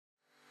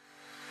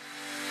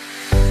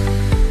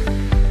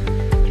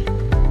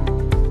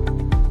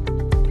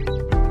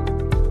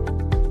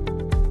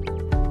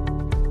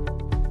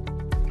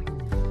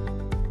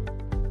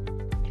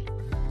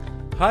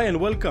Hi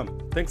and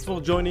welcome. Thanks for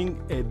joining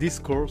this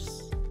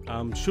course.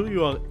 I'm sure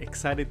you are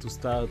excited to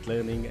start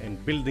learning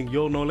and building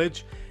your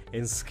knowledge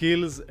and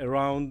skills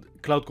around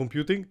cloud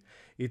computing.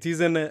 It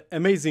is an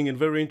amazing and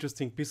very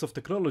interesting piece of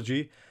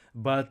technology,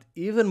 but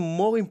even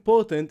more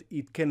important,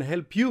 it can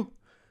help you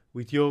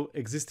with your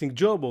existing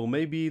job or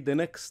maybe the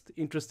next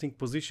interesting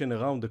position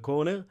around the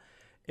corner.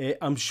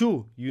 I'm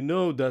sure you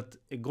know that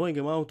a growing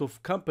amount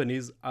of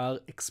companies are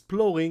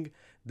exploring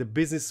the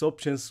business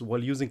options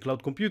while using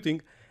cloud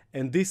computing,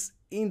 and this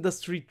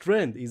industry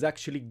trend is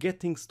actually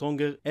getting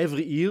stronger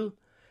every year.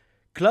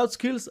 Cloud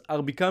skills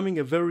are becoming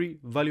a very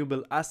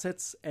valuable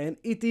assets, and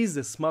it is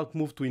a smart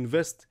move to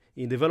invest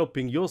in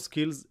developing your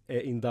skills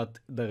in that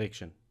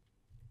direction.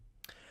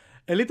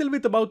 A little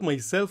bit about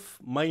myself.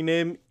 My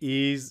name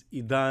is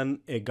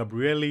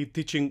Gabrieli,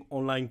 teaching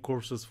online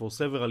courses for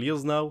several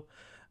years now.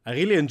 I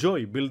really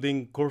enjoy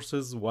building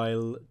courses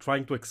while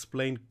trying to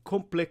explain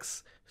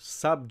complex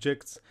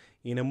subjects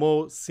in a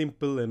more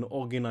simple and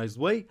organized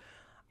way.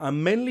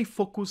 I'm mainly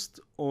focused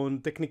on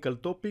technical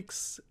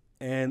topics,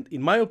 and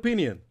in my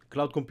opinion,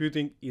 cloud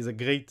computing is a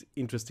great,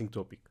 interesting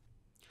topic.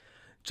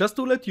 Just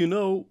to let you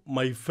know,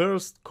 my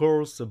first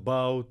course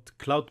about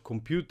cloud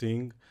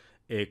computing,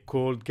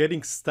 called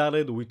Getting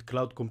Started with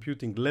Cloud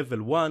Computing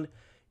Level 1,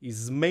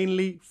 is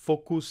mainly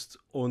focused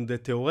on the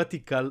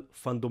theoretical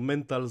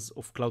fundamentals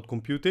of cloud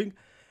computing,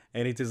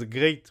 and it is a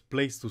great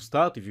place to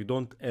start if you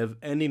don't have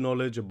any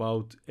knowledge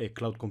about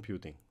cloud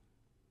computing.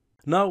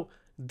 Now,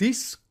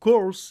 this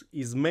course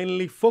is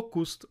mainly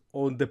focused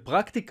on the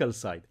practical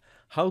side,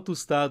 how to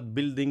start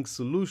building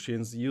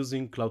solutions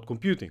using cloud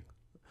computing.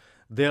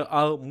 There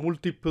are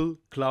multiple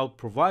cloud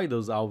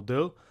providers out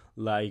there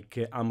like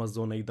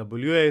Amazon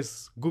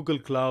AWS, Google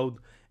Cloud,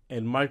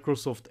 and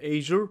Microsoft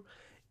Azure.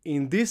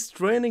 In this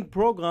training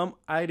program,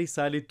 I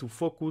decided to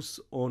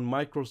focus on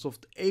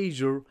Microsoft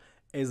Azure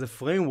as a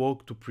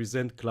framework to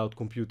present cloud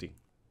computing.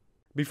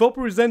 Before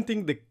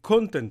presenting the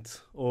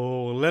content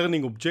or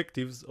learning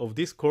objectives of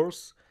this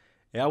course,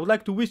 I would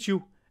like to wish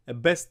you a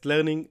best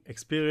learning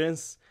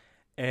experience,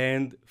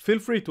 and feel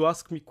free to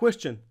ask me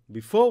questions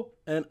before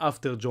and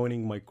after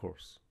joining my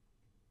course.